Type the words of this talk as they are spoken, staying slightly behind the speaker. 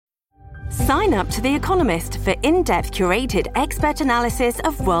Sign up to The Economist for in-depth curated expert analysis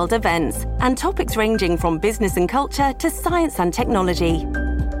of world events and topics ranging from business and culture to science and technology.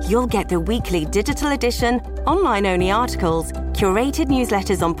 You'll get the weekly digital edition, online-only articles, curated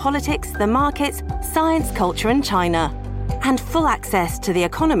newsletters on politics, the markets, science, culture and China, and full access to The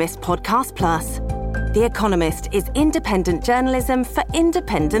Economist Podcast Plus. The Economist is independent journalism for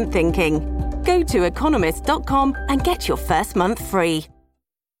independent thinking. Go to economist.com and get your first month free.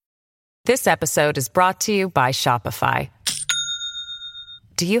 This episode is brought to you by Shopify.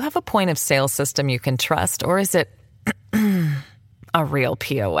 Do you have a point of sale system you can trust, or is it a real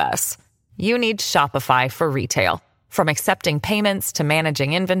POS? You need Shopify for retail. From accepting payments to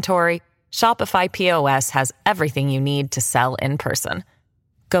managing inventory, Shopify POS has everything you need to sell in person.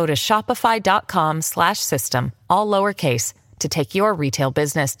 Go to shopify.com/system, all lowercase, to take your retail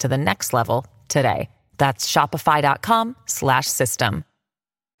business to the next level today. That's shopify.com/system.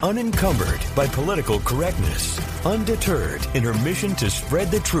 Unencumbered by political correctness, undeterred in her mission to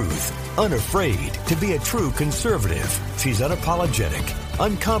spread the truth, unafraid to be a true conservative. She's unapologetic,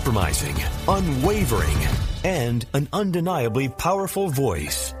 uncompromising, unwavering, and an undeniably powerful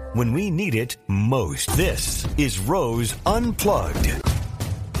voice when we need it most. This is Rose Unplugged.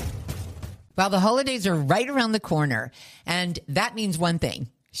 Well, the holidays are right around the corner, and that means one thing.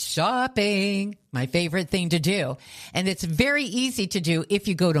 Shopping, my favorite thing to do. And it's very easy to do if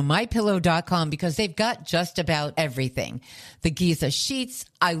you go to mypillow.com because they've got just about everything. The Giza sheets,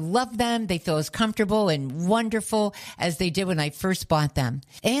 I love them. They feel as comfortable and wonderful as they did when I first bought them.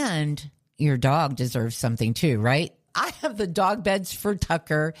 And your dog deserves something too, right? I have the dog beds for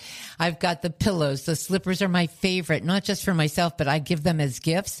Tucker. I've got the pillows. The slippers are my favorite, not just for myself, but I give them as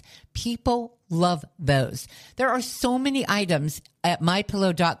gifts. People love those. There are so many items at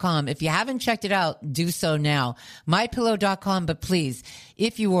mypillow.com. If you haven't checked it out, do so now. mypillow.com. But please,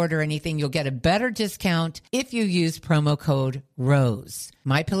 if you order anything, you'll get a better discount if you use promo code ROSE.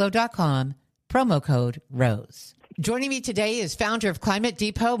 mypillow.com, promo code ROSE. Joining me today is founder of Climate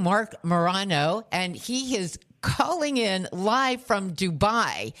Depot, Mark Morano, and he is calling in live from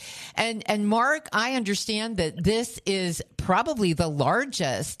Dubai. And Mark, I understand that this is probably the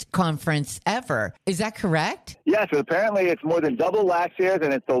largest conference ever. Is that correct? Yes, apparently it's more than double last year's,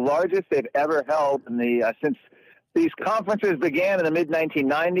 and it's the largest they've ever held in the since these conferences began in the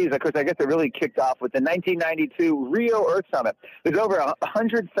mid-1990s. Of course, I guess it really kicked off with the 1992 Rio Earth Summit. There's over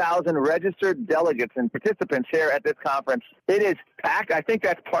 100,000 registered delegates and participants here at this conference. It is packed. I think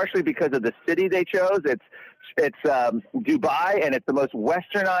that's partially because of the city they chose. It's Dubai, and it's the most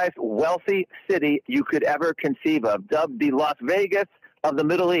westernized, wealthy city you could ever conceive of. Dubbed the Las Vegas of the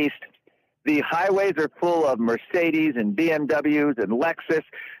Middle East, the highways are full of Mercedes and BMWs and Lexus,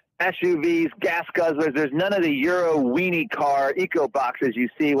 SUVs, gas guzzlers. There's none of the Euro weenie car eco boxes you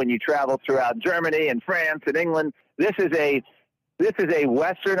see when you travel throughout Germany and France and England. This is a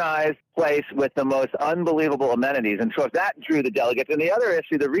westernized place with the most unbelievable amenities. And so if that drew the delegates. And the other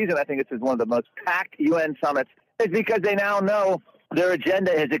issue, the reason I think this is one of the most packed UN summits is because they now know their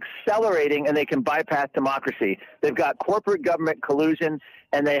agenda is accelerating and they can bypass democracy. They've got corporate government collusion,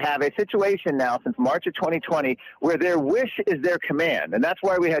 and they have a situation now since March of 2020 where their wish is their command. And that's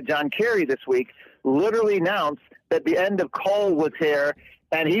why we had John Kerry this week literally announce that the end of coal was here.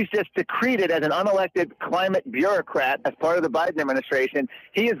 And he's just decreed it as an unelected climate bureaucrat as part of the Biden administration.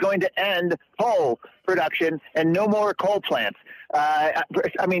 He is going to end coal production and no more coal plants.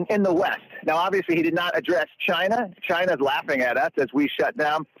 In the West. Now, obviously, he did not address China. China's laughing at us as we shut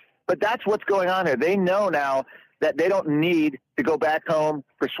down. But that's what's going on here. They know now that they don't need to go back home,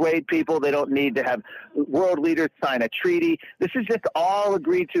 persuade people. They don't need to have world leaders sign a treaty. This is just all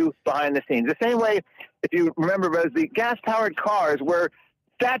agreed to behind the scenes. The same way, if you remember, Rose, the gas-powered cars were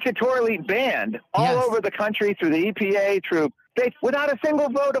statutorily banned all over the country through the EPA, through states, without a single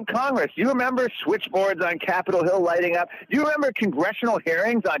vote of Congress. You remember switchboards on Capitol Hill lighting up? Do you remember congressional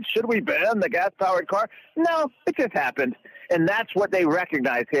hearings on should we ban the gas-powered car? No, it just happened. And that's what they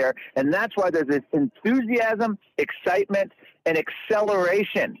recognize here. And that's why there's this enthusiasm, excitement, and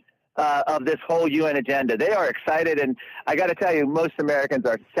acceleration of this whole UN agenda. They are excited, and I got to tell you, most Americans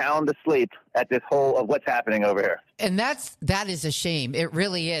are sound asleep at this whole of what's happening over here. And that is a shame. It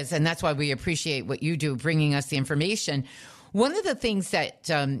really is, and that's why we appreciate what you do, bringing us the information. One of the things that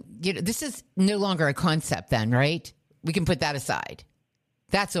this is no longer a concept, then, right? We can put that aside.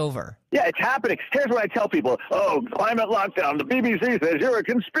 That's over. Yeah, it's happening. Here's what I tell people. Oh, climate lockdown. The BBC says you're a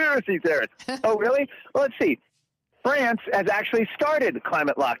conspiracy theorist. Oh, really? Well, let's see. France has actually started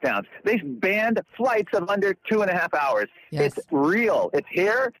climate lockdowns. They've banned flights of under 2.5 hours. Yes. It's real. It's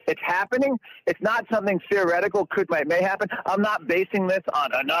here. It's happening. It's not something theoretical may happen. I'm not basing this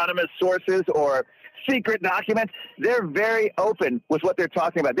on anonymous sources or secret documents. They're very open with what they're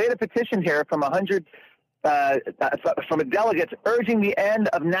talking about. They had a petition here from 100 from delegates urging the end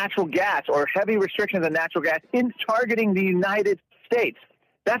of natural gas or heavy restrictions on natural gas in targeting the United States.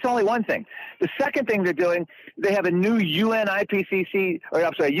 That's only one thing. The second thing they're doing, they have a new UN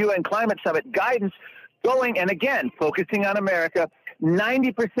Climate Summit guidance going, and again, focusing on America,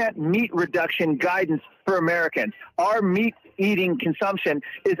 90% meat reduction guidance for Americans. Our meat eating consumption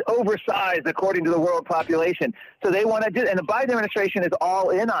is oversized according to the world population. So they want to do, and the Biden administration is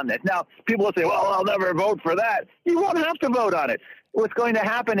all in on this. Now, people will say, well, I'll never vote for that. You won't have to vote on it. What's going to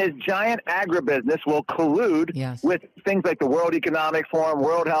happen is giant agribusiness will collude with things like the World Economic Forum,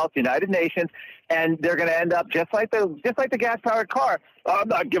 World Health, United Nations, and they're going to end up just like the gas-powered car. Oh, I'm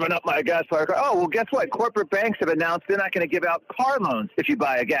not giving up my gas-powered car. Oh, well, guess what? Corporate banks have announced they're not going to give out car loans if you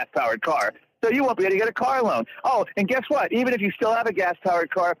buy a gas-powered car. So you won't be able to get a car loan. Oh, and guess what? Even if you still have a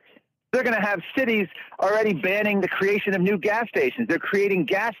gas-powered car, they're going to have cities already banning the creation of new gas stations. They're creating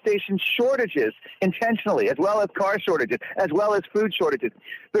gas station shortages intentionally, as well as car shortages, as well as food shortages.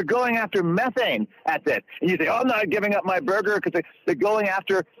 They're going after methane at this. And you say, oh, I'm not giving up my burger, because they're going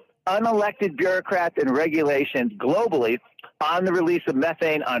after unelected bureaucrats and regulations globally on the release of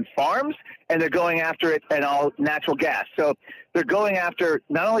methane on farms, and they're going after it in all natural gas. So they're going after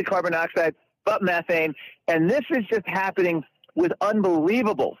not only carbon dioxide, but methane. And this is just happening with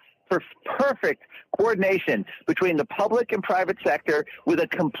unbelievable, perfect coordination between the public and private sector, with a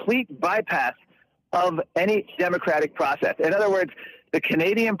complete bypass of any democratic process. In other words, the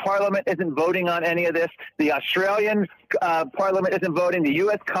Canadian Parliament isn't voting on any of this. The Australian Parliament isn't voting. The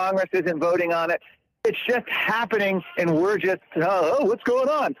U.S. Congress isn't voting on it. It's just happening, and we're just, oh, what's going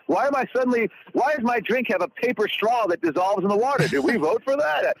on? Why does my drink have a paper straw that dissolves in the water? Did we vote for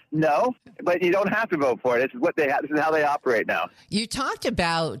that? No, but you don't have to vote for it. This is how they operate now. You talked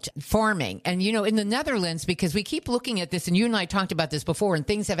about farming, and, in the Netherlands, because we keep looking at this, and you and I talked about this before, and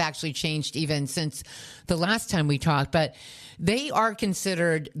things have actually changed even since the last time we talked, but they are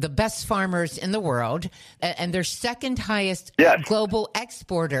considered the best farmers in the world, and they're second highest global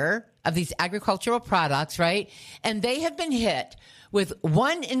exporter of these agricultural products, right? And they have been hit with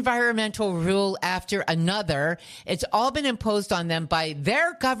one environmental rule after another. It's all been imposed on them by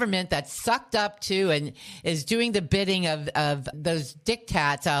their government that's sucked up to and is doing the bidding of those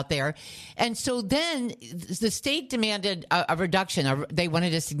diktats out there. And so then the state demanded a reduction. They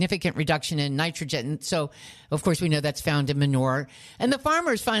wanted a significant reduction in nitrogen. So, of course, we know that's found in manure. And the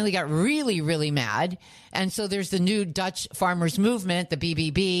farmers finally got really, really mad. And so there's the new Dutch farmers movement, the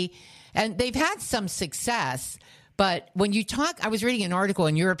BBB, and they've had some success. But when you talk, I was reading an article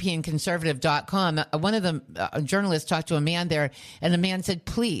on EuropeanConservative.com. One of the journalists talked to a man there, and the man said,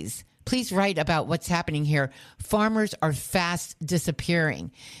 please write about what's happening here. Farmers are fast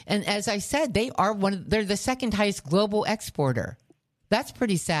disappearing. And as I said, they're the second highest global exporter. That's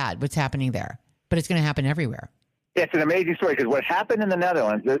pretty sad what's happening there, but it's going to happen everywhere. It's an amazing story, because what happened in the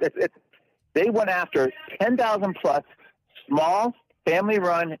Netherlands, they went after 10,000 plus small,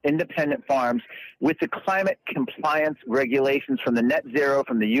 family-run independent farms with the climate compliance regulations from the net zero,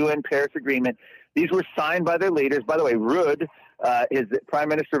 from the UN Paris Agreement. These were signed by their leaders. By the way, Rudd, Prime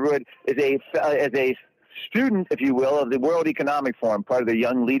Minister Rudd, is a student, if you will, of the World Economic Forum, part of the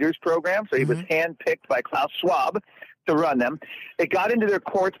Young Leaders Program. So he was handpicked by Klaus Schwab to run them. It got into their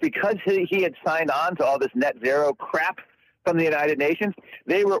courts because he had signed on to all this net zero crap from the United Nations.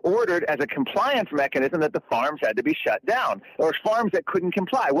 They were ordered as a compliance mechanism that the farms had to be shut down, or farms that couldn't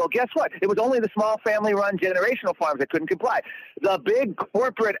comply. Well, guess what? It was only the small family-run generational farms that couldn't comply. The big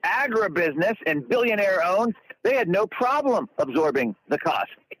corporate agribusiness and billionaire-owned, they had no problem absorbing the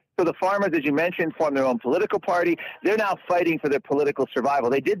cost. So the farmers, as you mentioned, formed their own political party. They're now fighting for their political survival.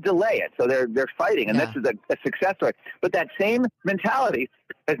 They did delay it, so they're fighting, and this is a success story. But that same mentality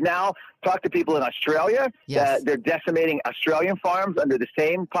has now talked to people in Australia. They're decimating Australian farms under the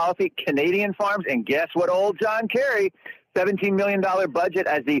same policy, Canadian farms, and guess what old John Kerry, $17 million budget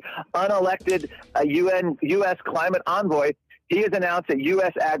as the unelected U.S. climate envoy, he has announced that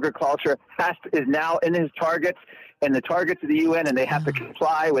U.S. agriculture is now in his targets and the targets of the UN, and they have to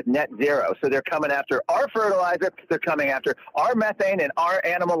comply with net zero. So they're coming after our fertilizer, they're coming after our methane and our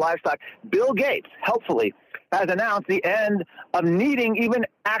animal livestock. Bill Gates, helpfully, has announced the end of needing even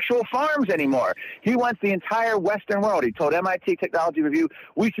actual farms anymore. He wants the entire Western world. He told MIT Technology Review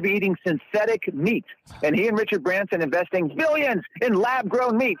we should be eating synthetic meat. And he and Richard Branson investing billions in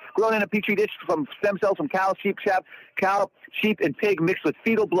lab-grown meat, grown in a petri dish from stem cells from cow, sheep, and pig mixed with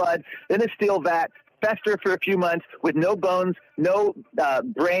fetal blood in a steel vat, fester for a few months with no bones, no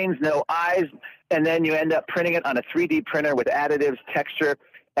brains, no eyes, and then you end up printing it on a 3D printer with additives, texture,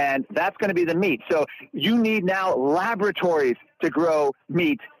 and that's going to be the meat. So you need now laboratories to grow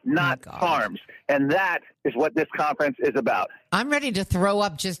meat, not farms. And that is what this conference is about. I'm ready to throw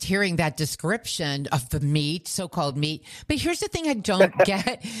up just hearing that description of the meat, so-called meat. But here's the thing I don't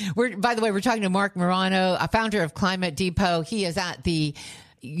get. By the way, we're talking to Mark Morano, a founder of Climate Depot. He is at the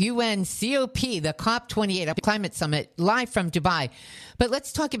UNCOP, the COP28 Climate Summit, live from Dubai. But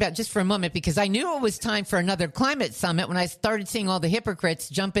let's talk about just for a moment, because I knew it was time for another climate summit when I started seeing all the hypocrites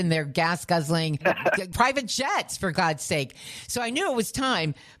jump in their gas-guzzling private jets, for God's sake. So I knew it was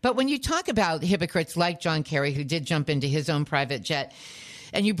time. But when you talk about hypocrites like John Kerry, who did jump into his own private jet,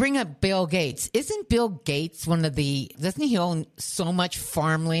 and you bring up Bill Gates. Isn't Bill Gates doesn't he own so much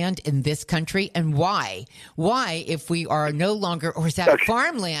farmland in this country? And why? Why, if we are no longer, or is that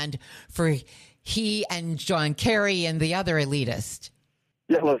farmland for he and John Kerry and the other elitist?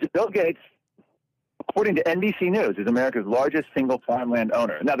 Yeah, well, Bill Gates, according to NBC News, is America's largest single farmland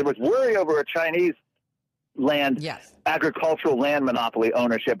owner. Now, there was worry over a Chinese agricultural land monopoly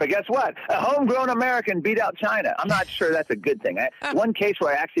ownership. But guess what? A homegrown American beat out China. I'm not sure that's a good thing. One case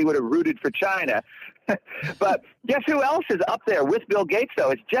where I actually would have rooted for China. But guess who else is up there with Bill Gates,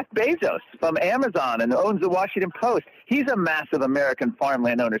 though? It's Jeff Bezos from Amazon and owns the Washington Post. He's a massive American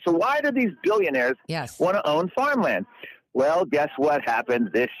farmland owner. So why do these billionaires want to own farmland? Well, guess what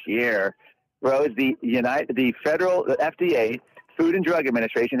happened this year? Rose, the FDA, Food and Drug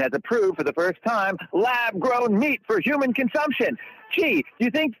Administration, has approved for the first time lab-grown meat for human consumption. Gee, do you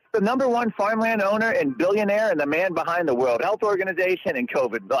think the number one farmland owner and billionaire and the man behind the World Health Organization and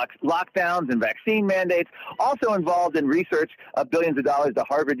COVID lockdowns and vaccine mandates, also involved in research of billions of dollars to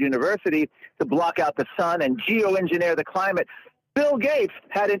Harvard University to block out the sun and geoengineer the climate, Bill Gates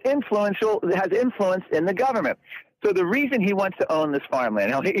has influence in the government. So the reason he wants to own this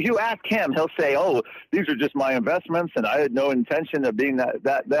farmland, you ask him, he'll say, oh, these are just my investments, and I had no intention of being that.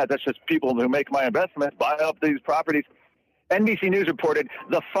 That's just people who make my investments, buy up these properties. NBC News reported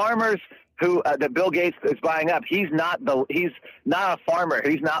the farmers who that Bill Gates is buying up, he's not a farmer.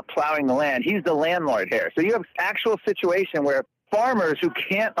 He's not plowing the land. He's the landlord here. So you have actual situation where farmers who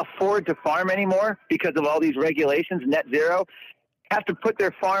can't afford to farm anymore because of all these regulations, net zero, have to put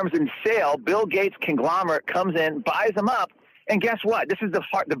their farms in sale. Bill Gates conglomerate comes in, buys them up, and guess what? This is the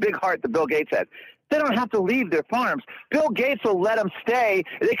big heart that Bill Gates has. They don't have to leave their farms. Bill Gates will let them stay.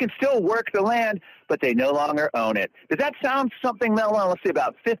 They can still work the land, but they no longer own it. Does that sound something, Melon? Let's see,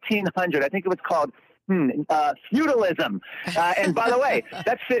 about 1500. I think it was called feudalism. And by the way,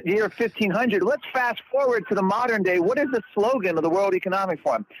 that's the year 1500. Let's fast forward to the modern day. What is the slogan of the World Economic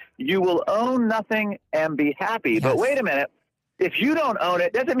Forum? You will own nothing and be happy. Yes. But wait a minute. If you don't own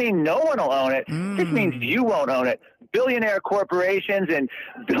it, doesn't mean no one will own it. It just means you won't own it. Billionaire corporations and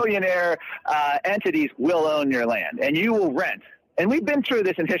billionaire entities will own your land, and you will rent. And we've been through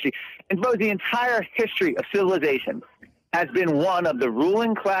this in history. And both the entire history of civilization has been one of the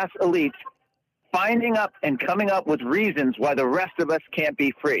ruling class elites finding up and coming up with reasons why the rest of us can't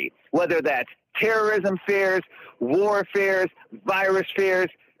be free, whether that's terrorism fears, war fears, virus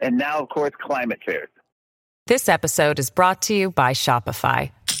fears, and now, of course, climate fears. This episode is brought to you by Shopify.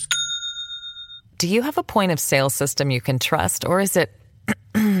 Do you have a point of sale system you can trust, or is it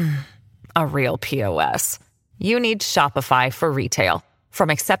a real POS? You need Shopify for retail. From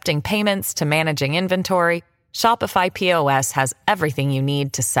accepting payments to managing inventory, Shopify POS has everything you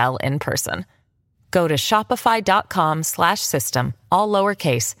need to sell in person. Go to shopify.com/system, all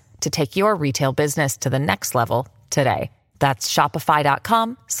lowercase, to take your retail business to the next level today. That's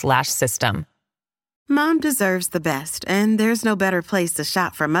shopify.com/system. Mom deserves the best, and there's no better place to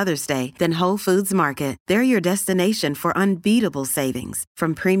shop for Mother's Day than Whole Foods Market. They're your destination for unbeatable savings,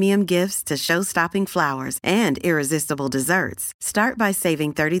 from premium gifts to show-stopping flowers and irresistible desserts. Start by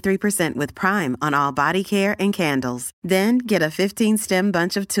saving 33% with Prime on all body care and candles. Then get a 15-stem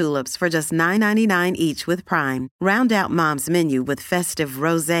bunch of tulips for just $9.99 each with Prime. Round out Mom's menu with festive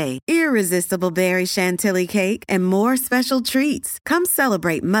rosé, irresistible berry chantilly cake, and more special treats. Come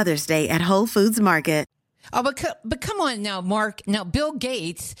celebrate Mother's Day at Whole Foods Market. Oh, but come on now, Mark. Now, Bill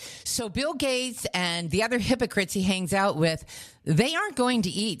Gates. So Bill Gates and the other hypocrites he hangs out with, they aren't going to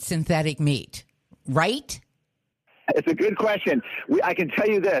eat synthetic meat, right? It's a good question. I can tell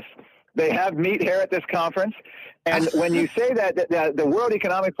you this. They have meat here at this conference. And when you say that the World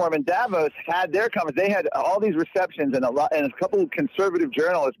Economic Forum in Davos had their conference, they had all these receptions, and a couple of conservative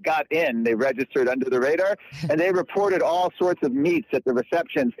journalists got in. They registered under the radar, and they reported all sorts of meats at the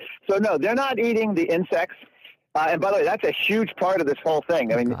receptions. So, no, they're not eating the insects. And by the way, that's a huge part of this whole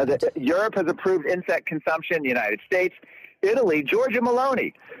thing. I mean, Europe has approved insect consumption, the United States. Italy, Giorgia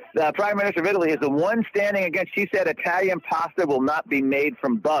Meloni, the Prime Minister of Italy, is the one standing against. She said Italian pasta will not be made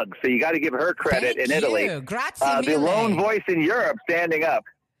from bugs. So you got to give her credit in Italy. Grazie the lone voice in Europe standing up.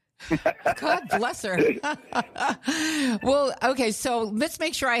 God bless her. Well, okay, so let's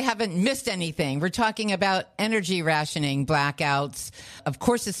make sure I haven't missed anything. We're talking about energy rationing, blackouts. Of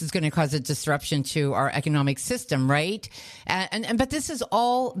course, this is going to cause a disruption to our economic system, right? But this is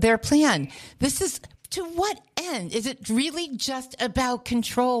all their plan. This is to what end? Is it really just about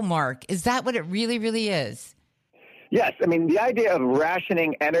control, Mark? Is that what it really, really is? Yes. I mean, the idea of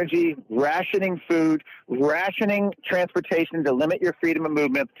rationing energy, rationing food, rationing transportation to limit your freedom of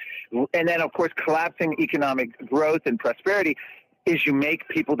movement, and then, of course, collapsing economic growth and prosperity is you make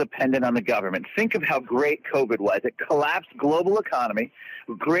people dependent on the government. Think of how great COVID was. It collapsed global economy,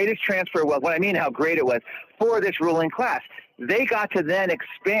 greatest transfer of wealth. What I mean, how great it was for this ruling class. They got to then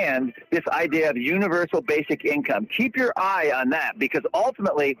expand this idea of universal basic income. Keep your eye on that, because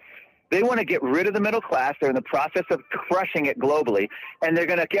ultimately they want to get rid of the middle class. They're in the process of crushing it globally, and they're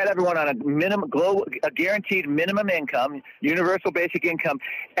going to get everyone on a guaranteed minimum income, universal basic income,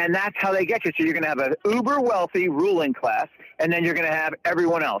 and that's how they get you. So you're going to have an uber wealthy ruling class, and then you're going to have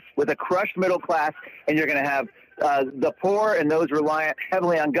everyone else with a crushed middle class, and you're going to have the poor and those reliant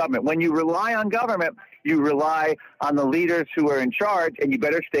heavily on government. When you rely on government, you rely on the leaders who are in charge, and you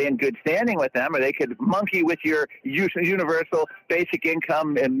better stay in good standing with them, or they could monkey with your universal basic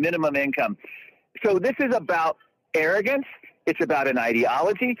income and minimum income. So this is about arrogance. It's about an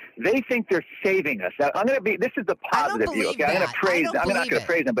ideology. They think they're saving us. Now, this is the positive view. Okay, I'm going to praise them. I'm not going to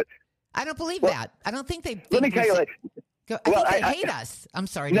praise them, but I don't believe that. I don't think they. Let me tell you. I think they hate us. I'm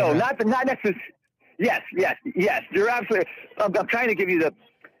sorry. No, not necessarily. Yes. You're absolutely. I'm trying to give you the.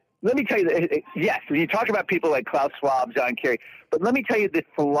 Let me tell you, yes, when you talk about people like Klaus Schwab, John Kerry, but let me tell you the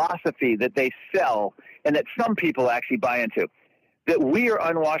philosophy that they sell and that some people actually buy into, that we are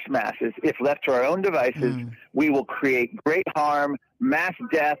unwashed masses. If left to our own devices, we will create great harm, mass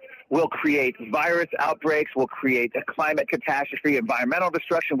death, we'll create virus outbreaks, we'll create a climate catastrophe, environmental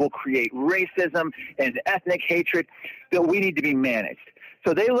destruction, we'll create racism and ethnic hatred, that we need to be managed.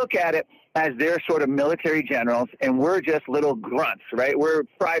 So they look at it as their sort of military generals, and we're just little grunts, right? We're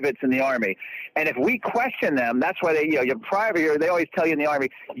privates in the Army. And if we question them, that's why you're private. They always tell you in the Army,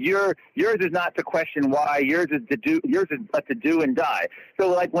 yours is not to question why, yours is to do and die. So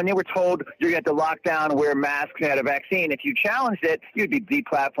like when you were told you're going to lock down, wear masks, and had a vaccine, if you challenged it, you'd be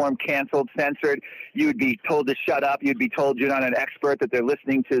deplatformed, canceled, censored. You would be told to shut up. You'd be told you're not an expert, that they're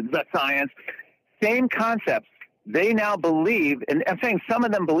listening to the science. Same concept. They now believe, and I'm saying some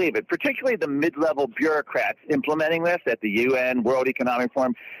of them believe it, particularly the mid-level bureaucrats implementing this at the UN, World Economic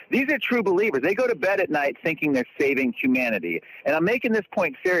Forum. These are true believers. They go to bed at night thinking they're saving humanity. And I'm making this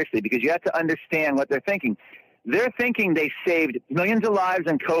point seriously because you have to understand what they're thinking. They're thinking they saved millions of lives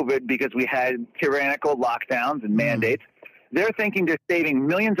in COVID because we had tyrannical lockdowns and mandates. They're thinking they're saving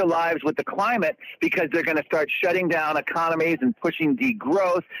millions of lives with the climate because they're going to start shutting down economies and pushing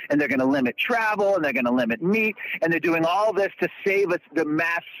degrowth, and they're going to limit travel, and they're going to limit meat, and they're doing all this to save us the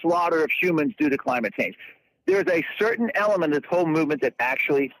mass slaughter of humans due to climate change. There's a certain element of this whole movement that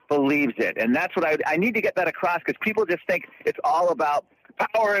actually believes it, and that's what I need to get that across, because people just think it's all about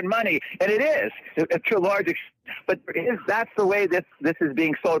power and money, and it is to a large extent. But that's the way this is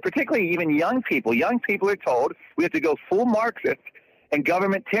being sold, particularly even young people. Young people are told we have to go full Marxist and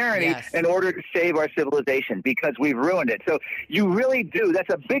government tyranny in order to save our civilization because we've ruined it. So you really do. That's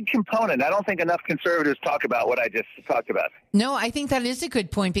a big component. I don't think enough conservatives talk about what I just talked about. No, I think that is a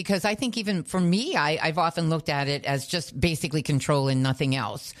good point, because I think even for me, I've often looked at it as just basically control and nothing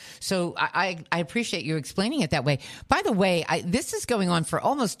else. So I appreciate you explaining it that way. By the way, this is going on for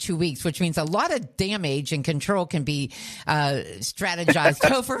almost 2 weeks, which means a lot of damage and control can be strategized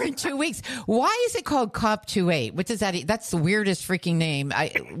over in 2 weeks. Why is it called COP28? What does that? That's the weirdest freaking name.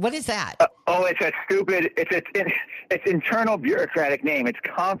 What is that? It's a stupid. It's internal bureaucratic name. It's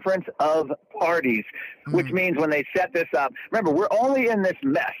Conference of Parties, which means when they set this up. Remember, we're only in this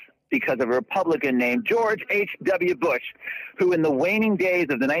mess because of a Republican named George H.W. Bush, who in the waning days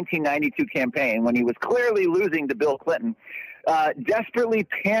of the 1992 campaign, when he was clearly losing to Bill Clinton, desperately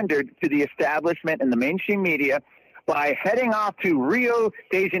pandered to the establishment and the mainstream media by heading off to Rio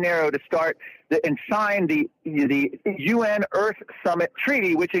de Janeiro to start and signed the UN Earth Summit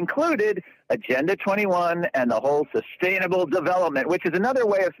Treaty, which included Agenda 21 and the whole sustainable development, which is another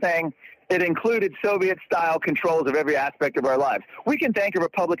way of saying it included Soviet-style controls of every aspect of our lives. We can thank a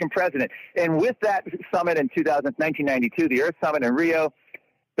Republican president. And with that summit in 1992, the Earth Summit in Rio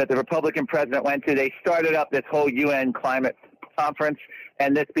that the Republican president went to, they started up this whole UN climate conference,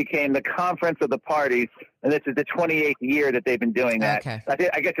 and this became the Conference of the Parties, and this is the 28th year that they've been doing that. Okay.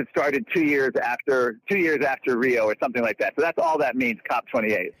 I guess it started 2 years after Rio or something like that. So that's all that means,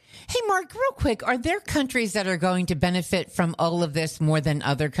 COP28. Hey, Mark, real quick, are there countries that are going to benefit from all of this more than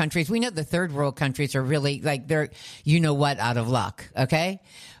other countries? We know the third world countries are really like they're, out of luck. Okay.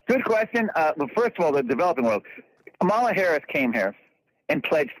 Good question. Well, first of all, the developing world. Kamala Harris came here and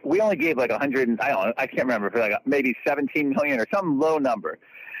pledged. We only gave like 100. I can't remember, for like maybe 17 million or some low number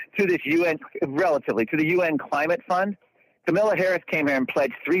to this UN, relatively to the UN Climate Fund. Kamala Harris came here and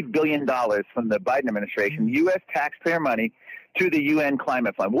pledged $3 billion from the Biden administration, U.S. taxpayer money, to the UN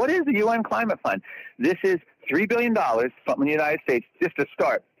Climate Fund. What is the UN Climate Fund? This is $3 billion from the United States, just to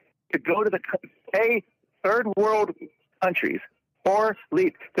start, to go to pay third world countries or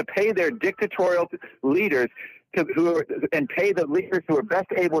to pay their dictatorial leaders and pay the leaders who are best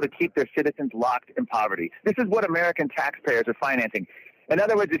able to keep their citizens locked in poverty. This is what American taxpayers are financing. In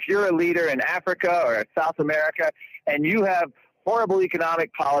other words, if you're a leader in Africa or South America and you have horrible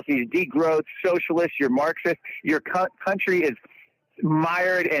economic policies, degrowth, socialist, you're Marxist, your country is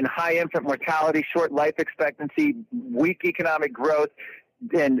mired in high infant mortality, short life expectancy, weak economic growth,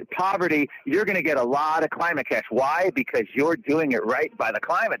 and poverty, you're going to get a lot of climate cash. Why? Because you're doing it right by the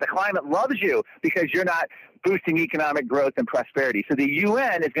climate. The climate loves you because you're not boosting economic growth and prosperity. So the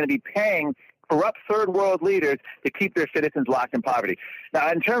UN is going to be paying corrupt third world leaders to keep their citizens locked in poverty.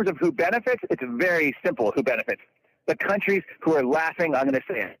 Now, in terms of who benefits, it's very simple who benefits. The countries who are laughing, I'm going to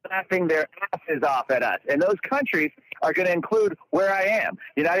say it, laughing their asses off at us. And those countries are going to include where I am,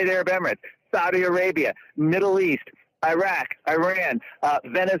 United Arab Emirates, Saudi Arabia, Middle East, Iraq, Iran,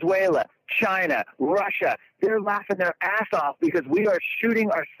 Venezuela, China, Russia. They're laughing their ass off because we are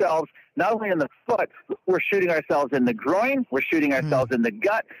shooting ourselves not only in the foot, we're shooting ourselves in the groin, we're shooting ourselves in the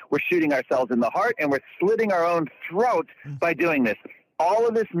gut, we're shooting ourselves in the heart, and we're slitting our own throats by doing this. All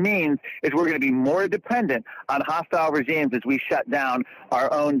of this means is we're going to be more dependent on hostile regimes as we shut down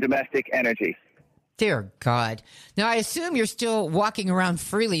our own domestic energy. Dear God. Now, I assume you're still walking around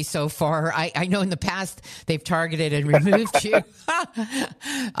freely so far. I know in the past they've targeted and removed you.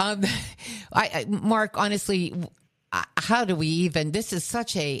 Mark, honestly, how do we even? This is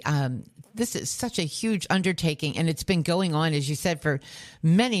such a huge undertaking, and it's been going on, as you said, for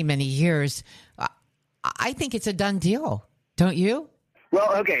many, many years. I think it's a done deal, don't you?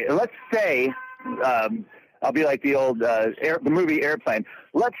 Well, okay, let's say I'll be like the old the movie Airplane.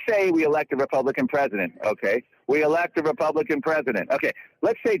 Let's say we elect a Republican president, okay? We elect a Republican president. Okay,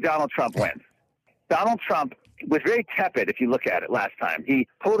 let's say Donald Trump wins. Donald Trump was very tepid if you look at it last time. He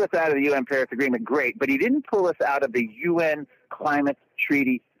pulled us out of the UN Paris Agreement, great, but he didn't pull us out of the UN Climate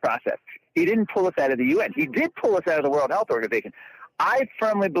Treaty process. He didn't pull us out of the UN. He did pull us out of the World Health Organization. I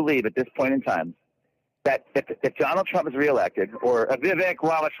firmly believe at this point in time that if Donald Trump is reelected, or a Vivek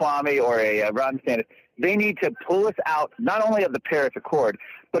Ramaswamy or a Ron DeSantis, they need to pull us out not only of the Paris Accord,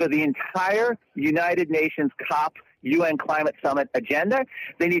 but of the entire United Nations COP UN Climate Summit agenda.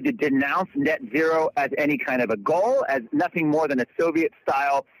 They need to denounce net zero as any kind of a goal, as nothing more than a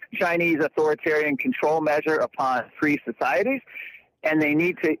Soviet-style Chinese authoritarian control measure upon free societies. And they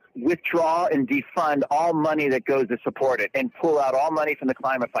need to withdraw and defund all money that goes to support it and pull out all money from the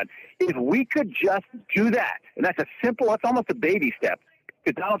climate fund. If we could just do that, and that's almost a baby step,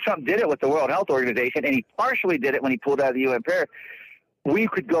 because Donald Trump did it with the World Health Organization, and he partially did it when he pulled out of the UN Paris, we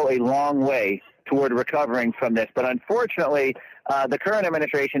could go a long way toward recovering from this. But unfortunately, the current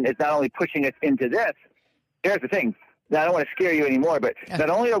administration is not only pushing us into this. Here's the thing. Now, I don't want to scare you anymore, but not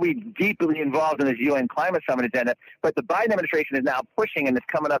only are we deeply involved in this UN Climate Summit agenda, but the Biden administration is now pushing, and it's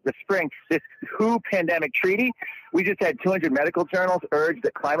coming up this spring, this WHO pandemic treaty. We just had 200 medical journals urge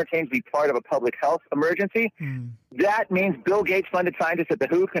that climate change be part of a public health emergency. That means Bill Gates-funded scientists at the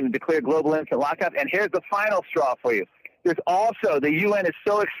WHO can declare global instant lockup. And here's the final straw for you. There's also, the UN is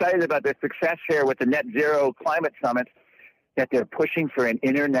so excited about their success here with the net zero climate summit that they're pushing for an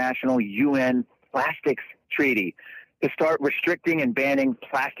international UN plastics treaty to start restricting and banning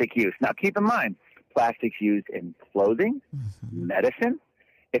plastic use. Now, keep in mind, plastics used in clothing, medicine.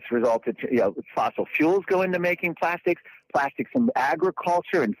 It's resulted to, fossil fuels go into making plastics in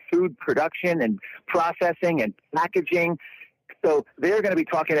agriculture and food production and processing and packaging. So they're going to be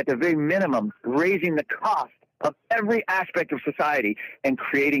talking at the very minimum, raising the cost of every aspect of society and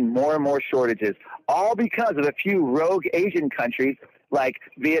creating more and more shortages, all because of a few rogue Asian countries like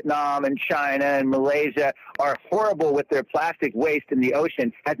Vietnam and China and Malaysia are horrible with their plastic waste in the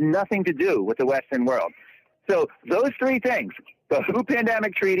ocean, has nothing to do with the Western world. So those three things, the WHO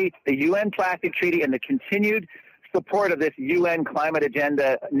Pandemic Treaty, the UN Plastic Treaty, and the continued support of this UN climate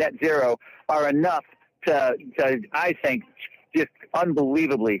agenda net zero are enough to I think, just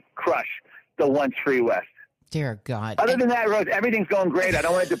unbelievably crush the once free West. Dear God. Other than that, Rose, everything's going great. I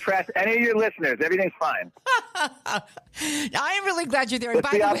don't want to depress any of your listeners. Everything's fine. I am really glad you're there. Let's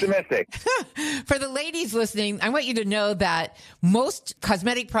be optimistic. For the ladies listening, I want you to know that most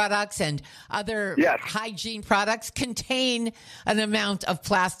cosmetic products and other hygiene products contain an amount of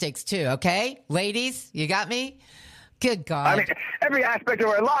plastics too, okay? Ladies, you got me? Good God. I mean, every aspect of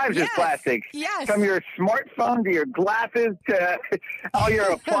our lives is plastic. Yes. From your smartphone to your glasses to all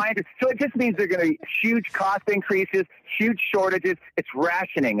your appliances. So it just means there are going to be huge cost increases, huge shortages. It's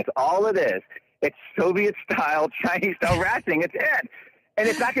rationing. It's all it is. It's Soviet-style, Chinese-style rationing. It's it. And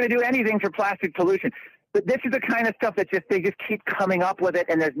it's not going to do anything for plastic pollution. But this is the kind of stuff that they just keep coming up with it,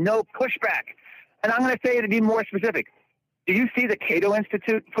 and there's no pushback. And I'm going to say it to be more specific. Do you see the Cato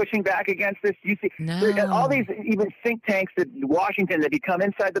Institute pushing back against this? You see all these even think tanks that Washington that become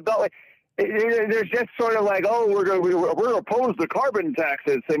inside the Beltway. There's just sort of like, oh, we're opposed to carbon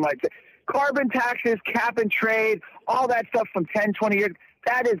taxes. They might say carbon taxes, cap and trade, all that stuff from 10, 20 years.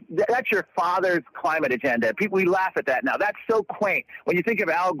 That's your father's climate agenda. We laugh at that now. That's so quaint. When you think of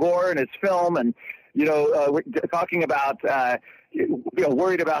Al Gore and his film, and we're talking about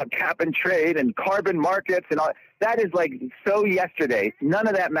worried about cap and trade and carbon markets and all. That is like so yesterday. None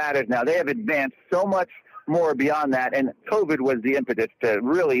of that matters now. They have advanced so much more beyond that, and COVID was the impetus to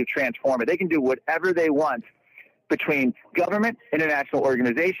really transform it. They can do whatever they want between government, international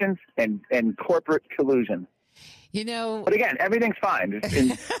organizations, and corporate collusion. But again, everything's fine.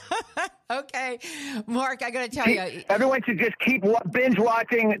 Okay, Mark, I got to tell you, everyone should just keep binge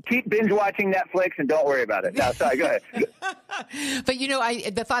watching Netflix and don't worry about it. No, sorry, go ahead. But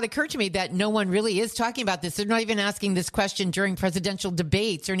the thought occurred to me that no one really is talking about this. They're not even asking this question during presidential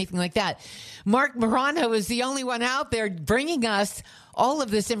debates or anything like that. Mark Morano is the only one out there bringing us all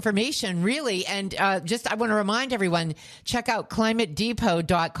of this information, really. And I want to remind everyone, check out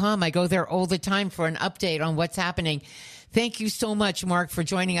climatedepot.com. I go there all the time for an update on what's happening. Thank you so much, Mark, for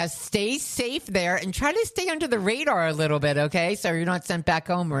joining us. Stay safe there and try to stay under the radar a little bit, okay? So you're not sent back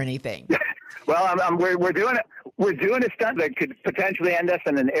home or anything. Well, we're doing it. We're doing a stunt that could potentially end us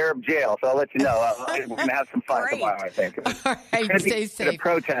in an Arab jail. So I'll let you know. We're going to have some fun tomorrow, I think. All right, stay safe. A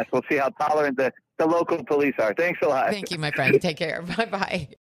protest. We'll see how tolerant the local police are. Thanks a lot. Thank you, my friend. Take care. Bye-bye.